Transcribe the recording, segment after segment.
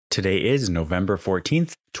Today is November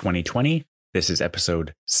 14th, 2020. This is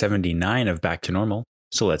episode 79 of Back to Normal.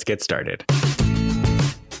 So let's get started.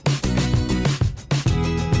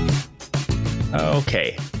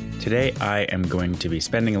 Okay, today I am going to be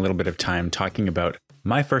spending a little bit of time talking about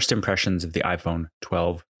my first impressions of the iPhone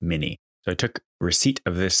 12 mini. So I took receipt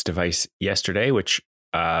of this device yesterday, which,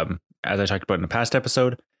 as I talked about in the past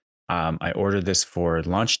episode, I ordered this for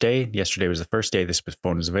launch day. Yesterday was the first day this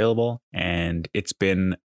phone was available, and it's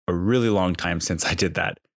been a really long time since I did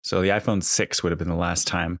that. So the iPhone 6 would have been the last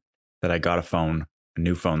time that I got a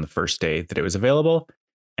new phone the first day that it was available.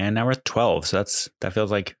 And now we're at 12. So that feels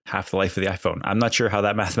like half the life of the iPhone. I'm not sure how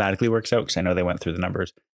that mathematically works out because I know they went through the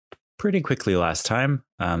numbers pretty quickly last time.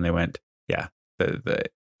 They went iPhone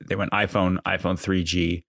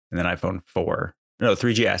 3G and then iPhone 4. No,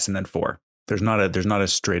 3GS and then 4. There's not a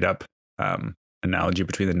straight up analogy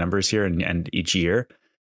between the numbers here and each year.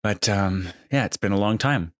 But it's been a long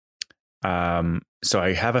time. So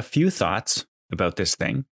I have a few thoughts about this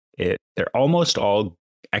thing. They're almost all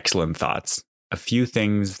excellent thoughts. A few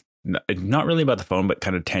things, not really about the phone, but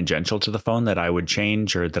kind of tangential to the phone that I would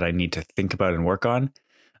change or that I need to think about and work on,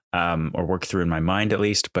 or work through in my mind at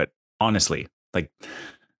least. But honestly, like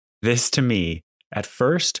this to me, at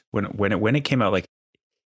first, when it came out, like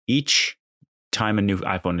each time a new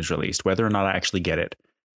iPhone is released, whether or not I actually get it,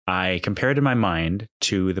 I compared in my mind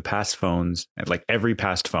to the past phones, like every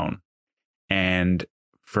past phone. And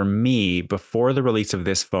for me, before the release of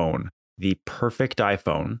this phone, the perfect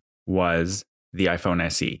iPhone was the iPhone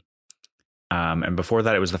SE. And before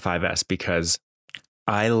that, it was the 5S because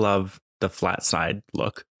I love the flat side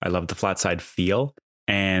look. I love the flat side feel.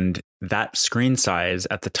 And that screen size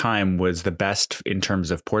at the time was the best in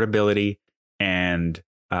terms of portability and,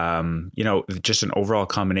 just an overall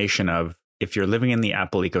combination of, if you're living in the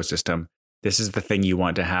Apple ecosystem, this is the thing you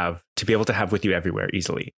want to be able to have with you everywhere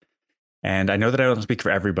easily. And I know that I don't speak for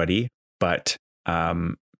everybody, but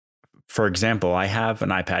for example, I have an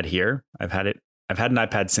iPad here. I've had an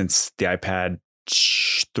iPad since the iPad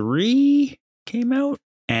 3 came out.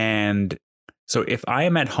 And so if I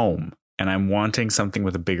am at home and I'm wanting something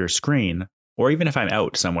with a bigger screen, or even if I'm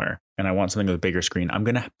out somewhere and I want something with a bigger screen, I'm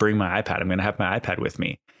going to bring my iPad. I'm going to have my iPad with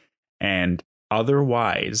me. And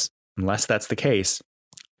otherwise, unless that's the case,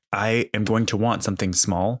 I am going to want something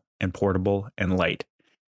small and portable and light.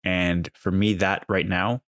 And for me, that right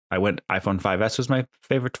now, iPhone 5S was my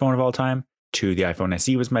favorite phone of all time, to the iPhone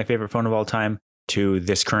SE was my favorite phone of all time, to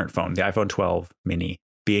this current phone, the iPhone 12 mini,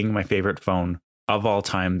 being my favorite phone of all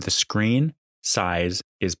time. The screen size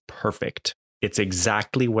is perfect. It's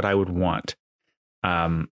exactly what I would want.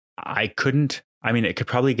 It could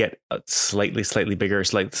probably get slightly bigger,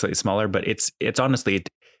 slightly smaller, but it's honestly,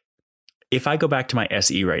 if I go back to my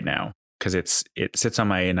SE right now, because it sits on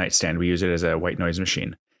my nightstand, we use it as a white noise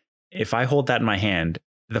machine. If I hold that in my hand,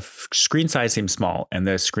 the screen size seems small and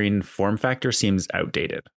the screen form factor seems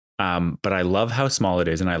outdated. But I love how small it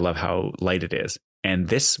is and I love how light it is. And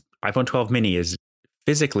this iPhone 12 mini is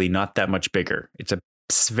physically not that much bigger. It's a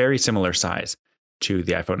very similar size to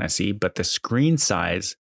the iPhone SE, but the screen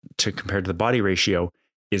size compared to the body ratio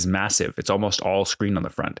is massive. It's almost all screen on the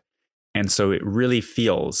front. And so it really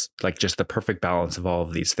feels like just the perfect balance of all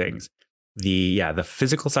of these things. The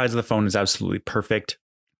physical size of the phone is absolutely perfect.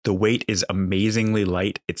 The weight is amazingly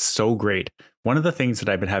light. It's so great. One of the things that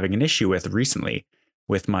I've been having an issue with recently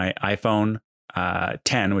with my iPhone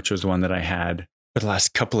 10, which was the one that I had for the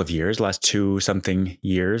last couple of years, last 2-something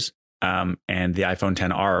years, and the iPhone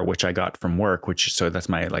 10R, which I got from work, so that's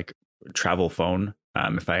my like travel phone.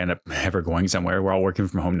 If I end up ever going somewhere, we're all working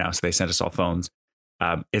from home now, so they sent us all phones.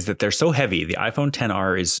 Is that they're so heavy. The iPhone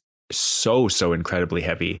 10R is so incredibly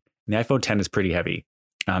heavy. And the iPhone 10 is pretty heavy,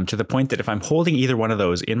 to the point that if I'm holding either one of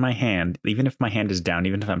those in my hand, even if my hand is down,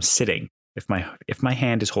 even if I'm sitting, if my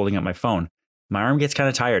hand is holding up my phone, my arm gets kind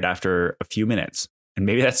of tired after a few minutes. And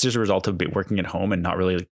maybe that's just a result of working at home and not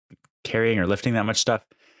really carrying or lifting that much stuff.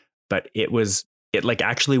 But it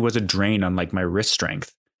actually was a drain on like my wrist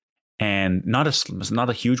strength, and not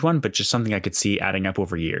a huge one, but just something I could see adding up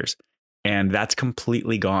over years. And that's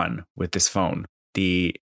completely gone with this phone.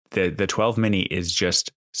 The 12 mini is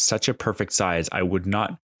just such a perfect size. I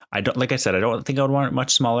don't think I would want it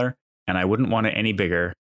much smaller, and I wouldn't want it any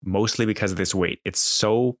bigger, mostly because of this weight. It's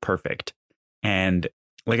so perfect. And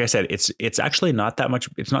like I said, it's actually not that much.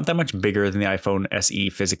 It's not that much bigger than the iPhone SE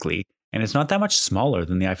physically, and it's not that much smaller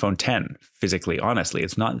than the iPhone 10 physically. Honestly,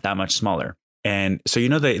 it's not that much smaller. And so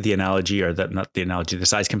the analogy, or the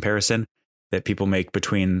size comparison that people make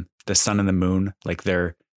between the sun and the moon, like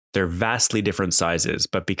they're vastly different sizes,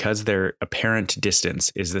 but because their apparent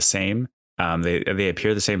distance is the same, they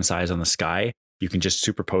appear the same size on the sky. you can just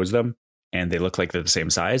superpose them and they look like they're the same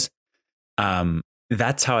size.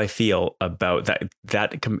 That's how I feel about that.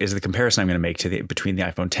 That is the comparison I'm going to make between the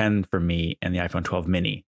iPhone 10 for me and the iPhone 12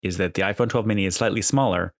 mini, is that the iPhone 12 mini is slightly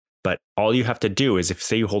smaller, but all you have to do is, if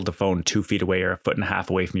say you hold the phone 2 feet away or 1.5 feet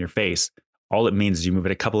away from your face, all it means is you move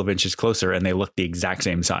it a couple of inches closer and they look the exact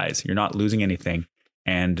same size. You're not losing anything.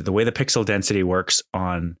 And the way the pixel density works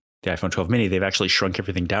on the iPhone 12 mini, they've actually shrunk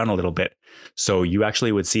everything down a little bit. So you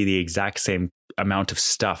actually would see the exact same amount of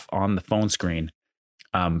stuff on the phone screen.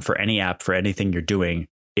 For any app, for anything you're doing,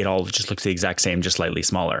 it all just looks the exact same, just slightly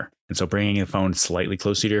smaller. And so bringing the phone slightly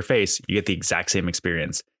closer to your face, you get the exact same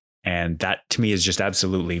experience. And that to me is just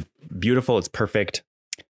absolutely beautiful. It's perfect.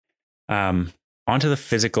 Onto the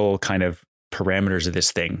physical kind of parameters of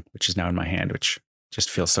this thing, which is now in my hand, which just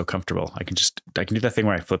feels so comfortable. I can do that thing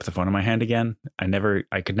where I flip the phone in my hand again.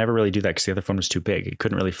 I could never really do that because the other phone was too big. I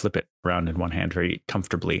couldn't really flip it around in one hand very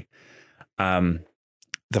comfortably. The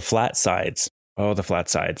flat sides. Oh, the flat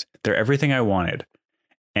sides. They're everything I wanted.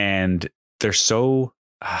 And they're so,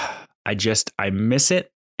 I miss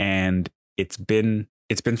it. And it's been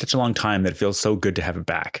such a long time that it feels so good to have it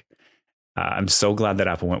back. I'm so glad that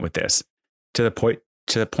Apple went with this to the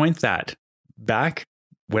point that back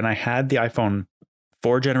when I had the iPhone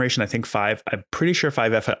 4 generation, I think 5, I'm pretty sure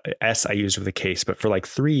 5S I used with a case, but for like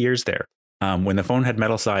 3 years there, when the phone had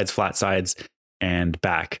metal sides, flat sides, and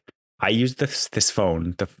back, I used this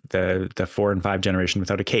phone, the 4 and 5 generation,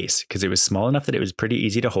 without a case because it was small enough that it was pretty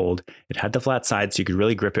easy to hold. It had the flat sides, so you could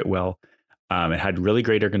really grip it well. It had really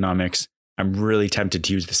great ergonomics. I'm really tempted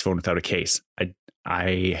to use this phone without a case.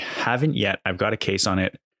 I haven't yet. I've got a case on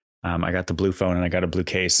it. I got the blue phone and I got a blue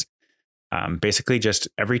case. Basically, just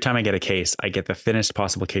every time I get a case, I get the thinnest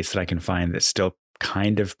possible case that I can find that still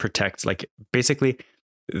kind of protects. Like basically,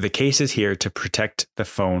 the case is here to protect the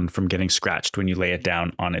phone from getting scratched when you lay it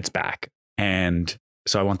down on its back. And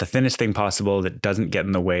so I want the thinnest thing possible that doesn't get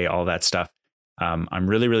in the way, all that stuff. I'm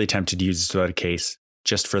really, really tempted to use this without a case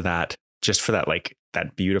just for that, like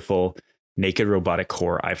that beautiful naked robotic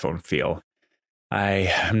core iPhone feel.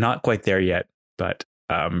 I am not quite there yet, but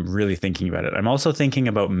I'm really thinking about it. I'm also thinking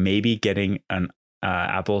about maybe getting an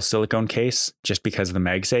Apple silicone case just because of the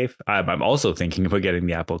MagSafe. I'm also thinking about getting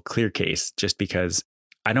the Apple clear case just because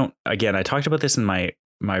I talked about this in my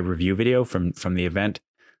review video from the event,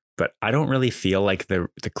 but I don't really feel like the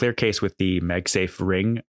clear case with the MagSafe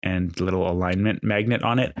ring and little alignment magnet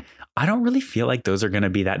on it, I don't really feel like those are going to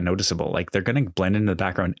be that noticeable. Like they're going to blend into the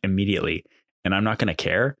background immediately and I'm not going to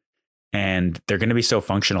care. And they're going to be so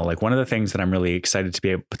functional. Like one of the things that I'm really excited to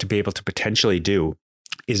be able to potentially do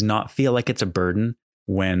is not feel like it's a burden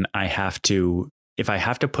when if I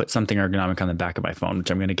have to put something ergonomic on the back of my phone,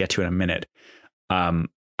 which I'm going to get to in a minute.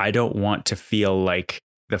 I don't want to feel like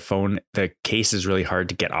the case is really hard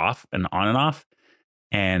to get off and on and off.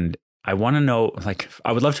 And I want to know, like,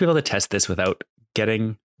 I would love to be able to test this without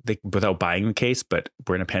buying the case, but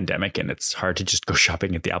we're in a pandemic and it's hard to just go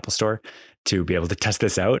shopping at the Apple store to be able to test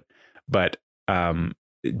this out. But being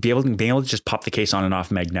able to just pop the case on and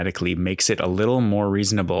off magnetically makes it a little more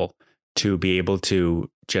reasonable to be able to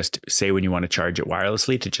just say when you want to charge it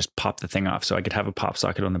wirelessly to just pop the thing off. So I could have a pop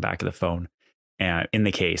socket on the back of the phone and on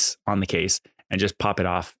the case, and just pop it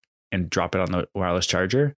off and drop it on the wireless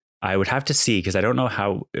charger. I would have to see because I don't know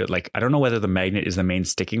I don't know whether the magnet is the main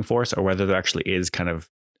sticking force or whether there actually is kind of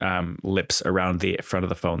lips around the front of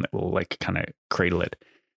the phone that will like kind of cradle it.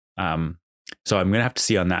 So I'm going to have to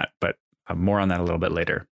see on that, but more on that a little bit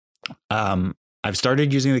later. I've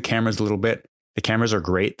started using the cameras a little bit. The cameras are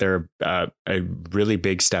great. They're a really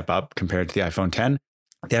big step up compared to the iPhone 10.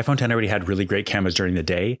 The iPhone 10 already had really great cameras during the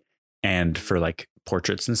day and for like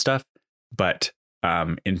portraits and stuff. But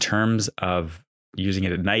in terms of using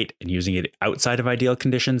it at night and using it outside of ideal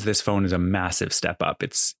conditions, this phone is a massive step up.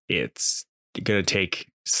 It's going to take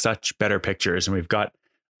such better pictures. And we've got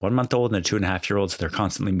 1 month old and a 2.5-year-old, so they're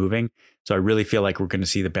constantly moving. So I really feel like we're going to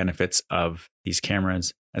see the benefits of these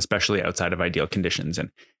cameras, especially outside of ideal conditions.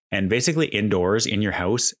 And basically indoors in your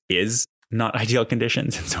house is not ideal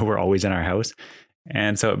conditions. And so we're always in our house.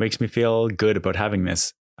 And so it makes me feel good about having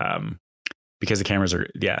this because the cameras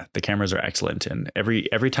are excellent. And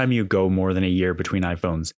every time you go more than a year between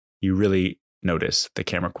iPhones, you really notice the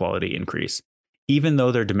camera quality increase. Even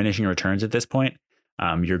though they're diminishing returns at this point,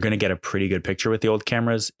 you're going to get a pretty good picture with the old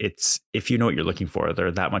cameras. If you know what you're looking for,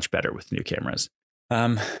 they're that much better with new cameras.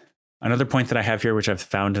 Another point that I have here, which I've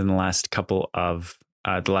found in the last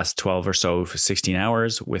the last 12 or so 16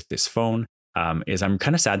 hours with this phone, is I'm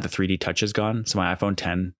kind of sad the 3D Touch is gone. So my iPhone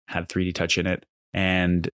 10 had 3D Touch in it.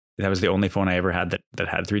 And that was the only phone I ever had that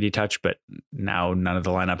had 3D Touch. But now none of the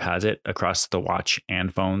lineup has it across the watch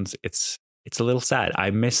and phones. It's it's a little sad. I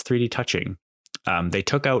miss 3D touching. They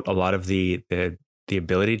took out a lot of the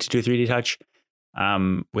ability to do 3D touch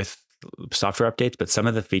with software updates, but some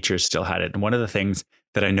of the features still had it. And one of the things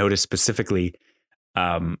that I noticed specifically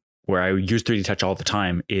where I use 3D touch all the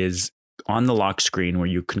time is on the lock screen where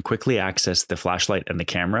you can quickly access the flashlight and the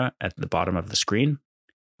camera at the bottom of the screen.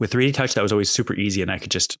 With 3D touch, that was always super easy. And I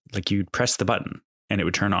could just you'd press the button and it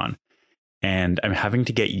would turn on. And I'm having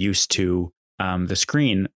to get used to the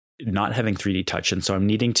screen not having 3D touch. And so I'm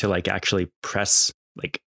needing to actually press,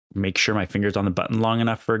 make sure my finger's on the button long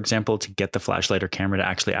enough, for example, to get the flashlight or camera to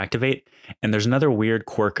actually activate. And there's another weird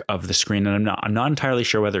quirk of the screen. And I'm not entirely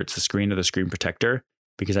sure whether it's the screen or the screen protector,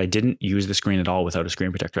 because I didn't use the screen at all without a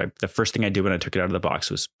screen protector. The first thing I did when I took it out of the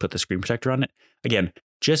box was put the screen protector on it. Again,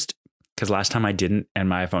 just because last time I didn't, and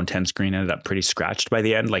my iPhone 10 screen ended up pretty scratched by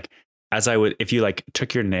the end. If you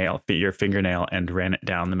took your fingernail and ran it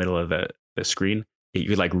down the middle of the screen,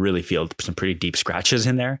 you would really feel some pretty deep scratches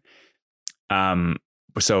in there.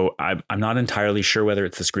 So I'm not entirely sure whether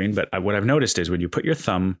it's the screen, but what I've noticed is when you put your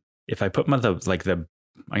thumb, if I put I'm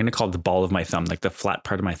going to call it the ball of my thumb, the flat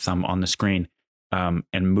part of my thumb on the screen, and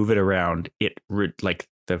move it around,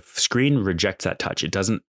 the screen rejects that touch. It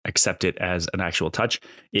doesn't accept it as an actual touch.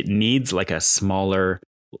 It needs a smaller,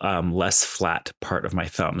 less flat part of my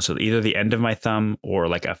thumb. So either the end of my thumb or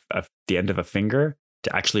the end of a finger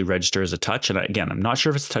to actually register as a touch. And again, I'm not sure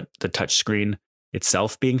if it's the touch screen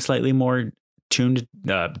itself being slightly more tuned,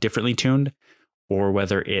 differently tuned, or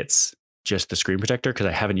whether it's just the screen protector, because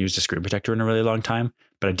I haven't used a screen protector in a really long time.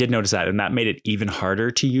 But I did notice that, and that made it even harder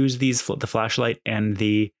to use the flashlight and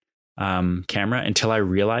the camera until I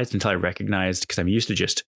recognized, because I'm used to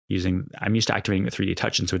activating the 3D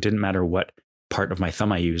touch, and so it didn't matter what part of my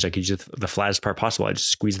thumb I used. I could use the flattest part possible. I just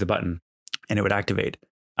squeeze the button and it would activate.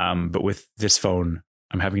 But with this phone,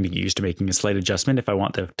 I'm having to get used to making a slight adjustment if I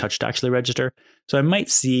want the touch to actually register. So I might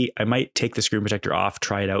take the screen protector off,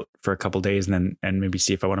 try it out for a couple of days, and maybe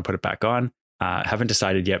see if I want to put it back on. Haven't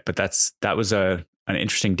decided yet, but that was an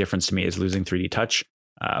interesting difference to me, is losing 3D touch.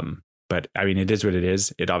 But I mean, it is what it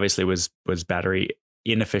is. It obviously was battery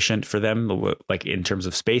inefficient for them, in terms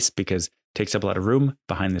of space, because it takes up a lot of room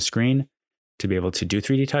behind the screen to be able to do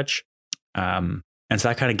 3D touch. And so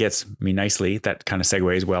that kind of gets me nicely. That kind of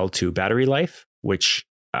segues well to battery life, which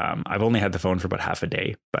I've only had the phone for about half a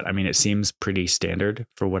day, but I mean, it seems pretty standard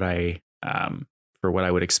for what I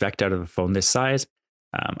would expect out of a phone this size.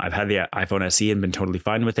 I've had the iPhone SE and been totally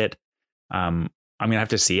fine with it. I'm going to have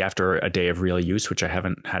to see after a day of real use, which I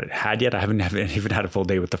haven't had yet. I haven't even had a full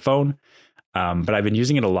day with the phone, but I've been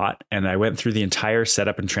using it a lot. And I went through the entire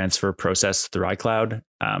setup and transfer process through iCloud,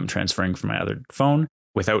 transferring from my other phone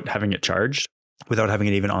without having it charged, without having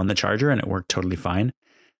it even on the charger, and it worked totally fine.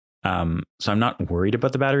 So I'm not worried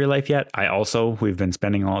about the battery life yet. We've been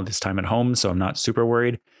spending all this time at home, so I'm not super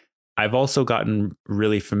worried. I've also gotten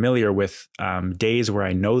really familiar with days where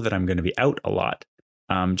I know that I'm going to be out a lot,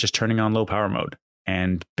 just turning on low power mode,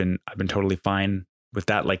 and I've been totally fine with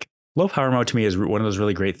that. Low power mode to me is one of those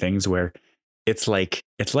really great things where it's like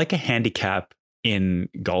a handicap in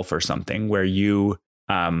golf or something, where you,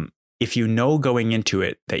 if you know going into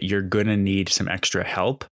it that you're going to need some extra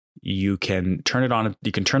help, you can turn it on.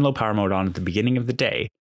 You can turn low power mode on at the beginning of the day,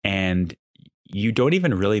 and you don't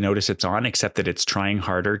even really notice it's on, except that it's trying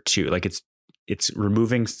harder to it's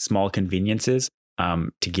removing small conveniences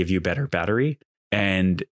to give you better battery.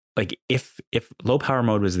 And if low power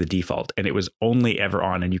mode was the default and it was only ever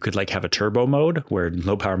on, and you could have a turbo mode where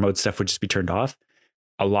low power mode stuff would just be turned off,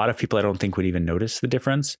 a lot of people I don't think would even notice the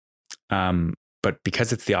difference. But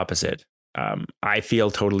because it's the opposite, I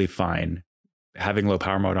feel totally fine having low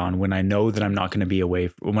power mode on when I know that I'm not going to be away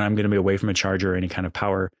from a charger or any kind of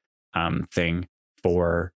power thing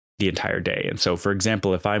for the entire day. And so, for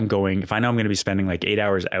example, if I know I'm going to be spending 8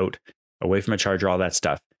 hours out away from a charger, all that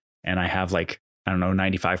stuff, and I have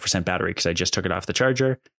 95% battery because I just took it off the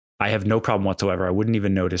charger, I have no problem whatsoever. I wouldn't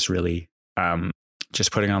even notice really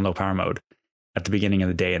just putting on low power mode at the beginning of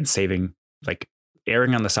the day and saving,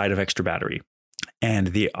 erring on the side of extra battery. And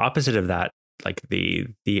the opposite of that,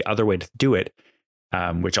 the other way to do it,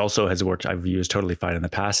 which also has worked, I've used totally fine in the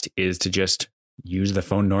past, is to just use the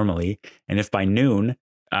phone normally. And if by noon,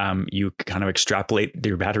 you kind of extrapolate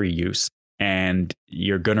your battery use and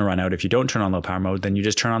you're going to run out, if you don't turn on low power mode, then you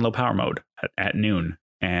just turn on low power mode at noon.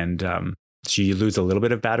 And so you lose a little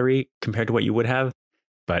bit of battery compared to what you would have.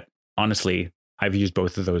 But honestly, I've used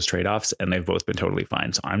both of those trade-offs and they've both been totally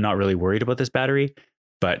fine. So I'm not really worried about this battery.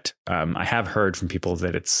 But I have heard from people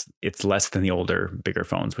that it's less than the older, bigger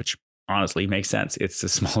phones, which honestly makes sense. It's a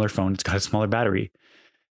smaller phone. It's got a smaller battery.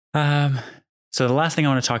 So the last thing I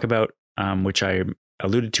want to talk about, which I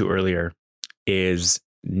alluded to earlier, is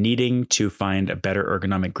needing to find a better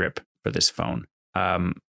ergonomic grip for this phone.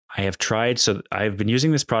 I have tried, so I've been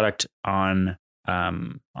using this product on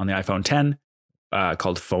the iPhone 10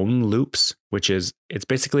 called Phone Loops, it's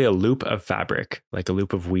basically a loop of fabric, like a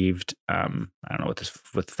loop of weaved. I don't know what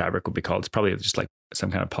the fabric would be called. It's probably just like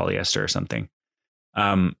some kind of polyester or something.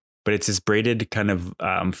 But it's this braided kind of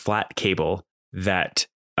flat cable that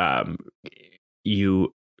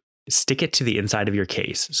you stick it to the inside of your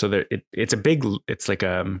case. So that it's like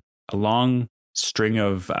a long string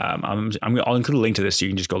of, I'll include a link to this so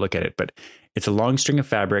you can just go look at it, but it's a long string of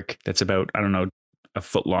fabric that's about, I don't know, a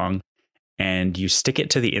foot long. And you stick it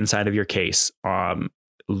to the inside of your case,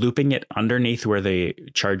 looping it underneath where the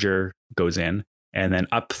charger goes in and then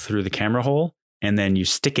up through the camera hole. And then you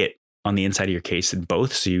stick it on the inside of your case in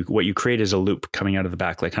both. So what you create is a loop coming out of the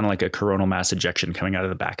back, like kind of like a coronal mass ejection coming out of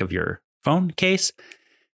the back of your phone case.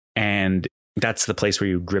 And that's the place where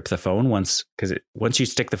you grip the phone once you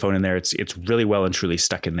stick the phone in there, it's really well and truly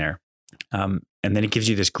stuck in there. And then it gives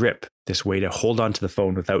you this grip, this way to hold onto the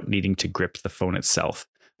phone without needing to grip the phone itself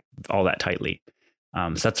all that tightly. So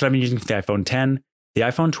that's what I've been using for the iPhone 10. The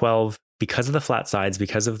iPhone 12, because of the flat sides,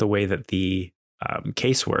 because of the way that the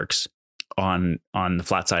case works on the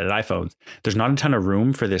flat sided iPhones, there's not a ton of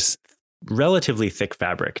room for this relatively thick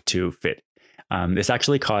fabric to fit. This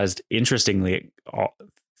actually caused, interestingly,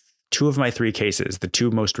 two of my three cases, the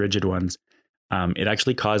two most rigid ones, it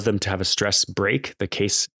actually caused them to have a stress break. The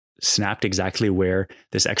case snapped exactly where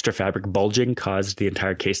this extra fabric bulging caused the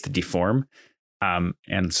entire case to deform.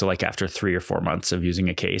 And so like after 3 or 4 months of using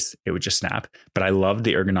a case, it would just snap. But I loved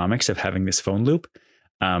the ergonomics of having this phone loop.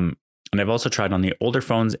 And I've also tried on the older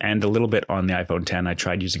phones and a little bit on the iPhone 10. I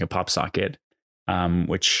tried using a pop socket,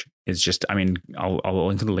 which is just, I'll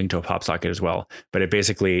include a link to a pop socket as well. But it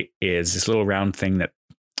basically is this little round thing that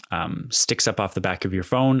sticks up off the back of your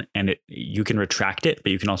phone, and you can retract it,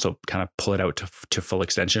 but you can also kind of pull it out to full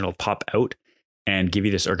extension. It'll pop out and give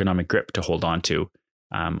you this ergonomic grip to hold on to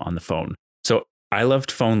on the phone. So I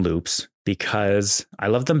loved phone loops because I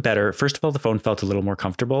loved them better. First of all, the phone felt a little more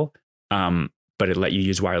comfortable, but it let you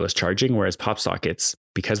use wireless charging, whereas pop sockets,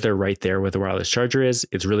 because they're right there where the wireless charger is,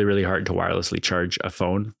 it's really, really hard to wirelessly charge a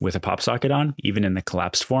phone with a pop socket on, even in the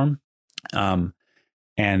collapsed form. And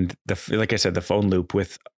like I said, the phone loop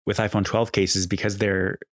with iPhone 12 cases, because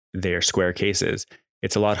they're square cases,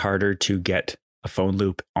 it's a lot harder to get a phone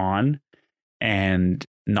loop on and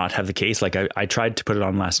not have the case. Like I tried to put it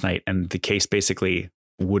on last night and the case basically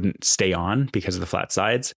wouldn't stay on because of the flat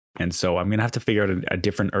sides. And so I'm going to have to figure out a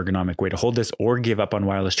different ergonomic way to hold this, or give up on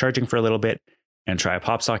wireless charging for a little bit and try a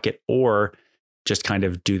pop socket, or just kind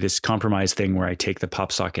of do this compromise thing where I take the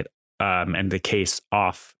pop socket and the case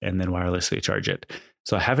off and then wirelessly charge it.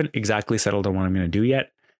 So I haven't exactly settled on what I'm going to do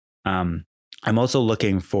yet. I'm also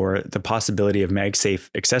looking for the possibility of MagSafe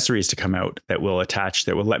accessories to come out that will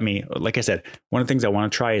let me, like I said, one of the things I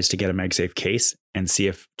want to try is to get a MagSafe case and see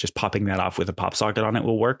if just popping that off with a pop socket on it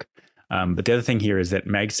will work. But the other thing here is that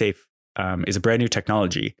MagSafe is a brand new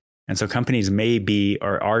technology. And so companies may be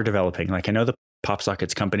or are developing, like I know the pop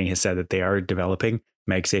sockets company has said that they are developing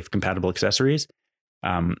MagSafe compatible accessories.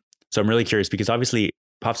 So I'm really curious because obviously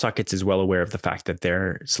pop sockets is well aware of the fact that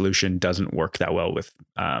their solution doesn't work that well with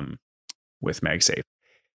MagSafe.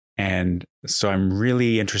 And so I'm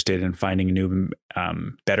really interested in finding a new,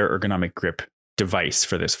 better ergonomic grip device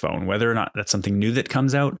for this phone, whether or not that's something new that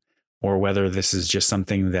comes out, or whether this is just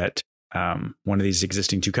something that one of these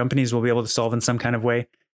existing two companies will be able to solve in some kind of way.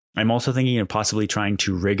 I'm also thinking of possibly trying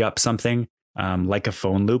to rig up something like a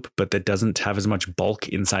phone loop, but that doesn't have as much bulk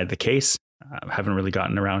inside the case. I haven't really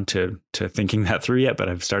gotten around to thinking that through yet, but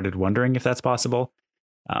I've started wondering if that's possible.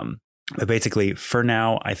 But basically, for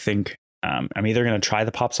now, I think I'm either going to try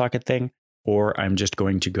the pop socket thing, or I'm just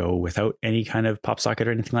going to go without any kind of pop socket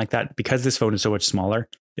or anything like that. Because this phone is so much smaller,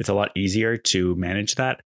 it's a lot easier to manage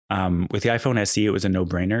that. With the iPhone SE, it was a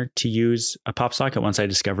no-brainer to use a pop socket once I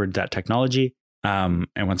discovered that technology. And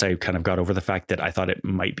once I kind of got over the fact that I thought it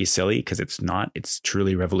might be silly, because it's not, it's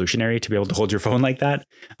truly revolutionary to be able to hold your phone like that.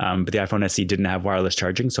 But the iPhone SE didn't have wireless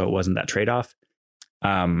charging, so it wasn't that trade-off.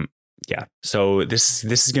 Yeah, so this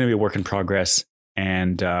is going to be a work in progress.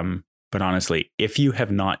 And but honestly, if you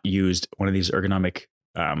have not used one of these ergonomic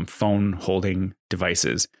phone holding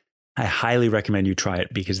devices, I highly recommend you try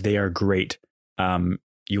it because they are great.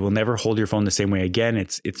 You will never hold your phone the same way again.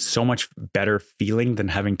 It's so much better feeling than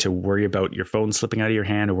having to worry about your phone slipping out of your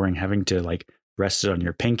hand, or having to like rest it on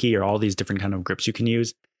your pinky, or all these different kind of grips you can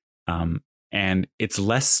use. And it's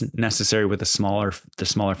less necessary with the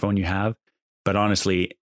smaller phone you have. But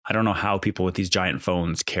honestly, I don't know how people with these giant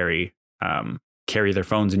phones carry carry their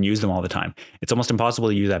phones and use them all the time. It's almost impossible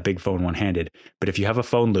to use that big phone one-handed. But if you have a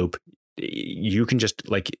phone loop, you can just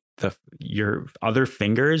like your other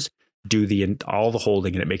fingers do all the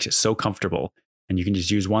holding, and it makes it so comfortable. And you can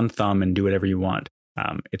just use one thumb and do whatever you want.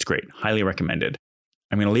 It's great. Highly recommended.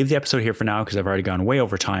 I'm going to leave the episode here for now because I've already gone way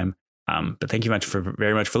over time. But thank you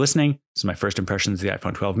very much for listening. This is my first impressions of the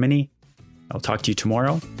iPhone 12 mini. I'll talk to you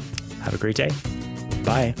tomorrow. Have a great day.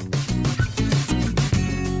 Bye.